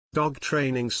Dog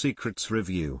Training Secrets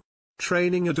Review.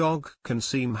 Training a dog can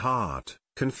seem hard,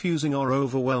 confusing or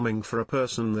overwhelming for a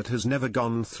person that has never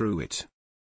gone through it.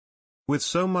 With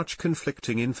so much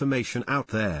conflicting information out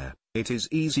there, it is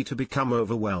easy to become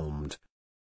overwhelmed.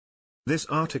 This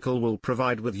article will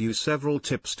provide with you several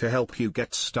tips to help you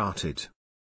get started.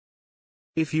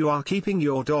 If you are keeping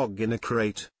your dog in a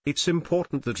crate, it's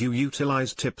important that you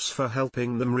utilize tips for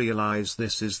helping them realize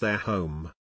this is their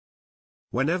home.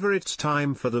 Whenever it's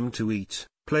time for them to eat,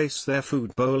 place their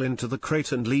food bowl into the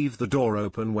crate and leave the door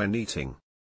open when eating.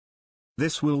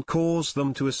 This will cause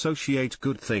them to associate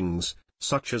good things,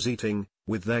 such as eating,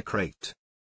 with their crate.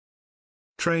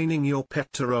 Training your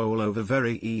pet to roll over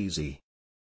very easy.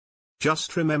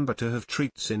 Just remember to have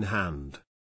treats in hand.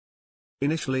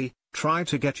 Initially, try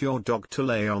to get your dog to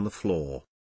lay on the floor.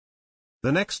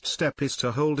 The next step is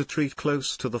to hold a treat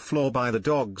close to the floor by the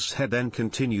dog's head, then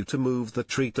continue to move the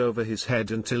treat over his head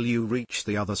until you reach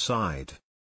the other side.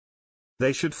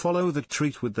 They should follow the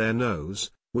treat with their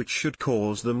nose, which should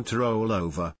cause them to roll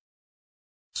over.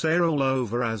 Say roll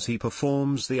over as he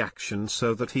performs the action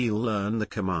so that he'll learn the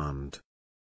command.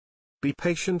 Be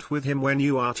patient with him when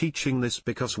you are teaching this,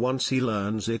 because once he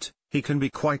learns it, he can be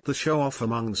quite the show-off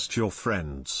amongst your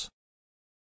friends.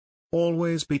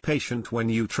 Always be patient when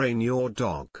you train your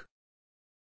dog.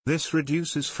 This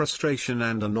reduces frustration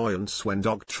and annoyance when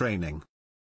dog training.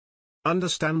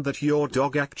 Understand that your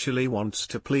dog actually wants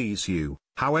to please you,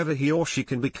 however he or she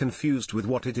can be confused with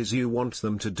what it is you want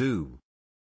them to do.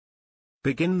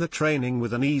 Begin the training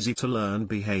with an easy-to-learn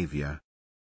behavior.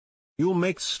 You'll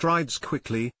make strides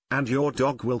quickly, and your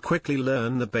dog will quickly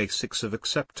learn the basics of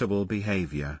acceptable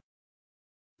behavior.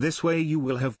 This way you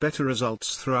will have better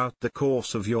results throughout the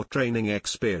course of your training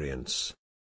experience.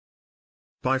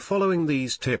 By following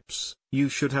these tips, you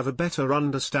should have a better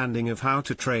understanding of how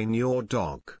to train your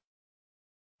dog.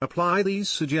 Apply these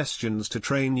suggestions to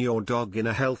train your dog in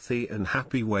a healthy and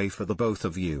happy way for the both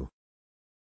of you.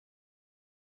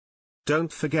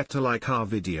 Don't forget to like our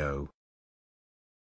video.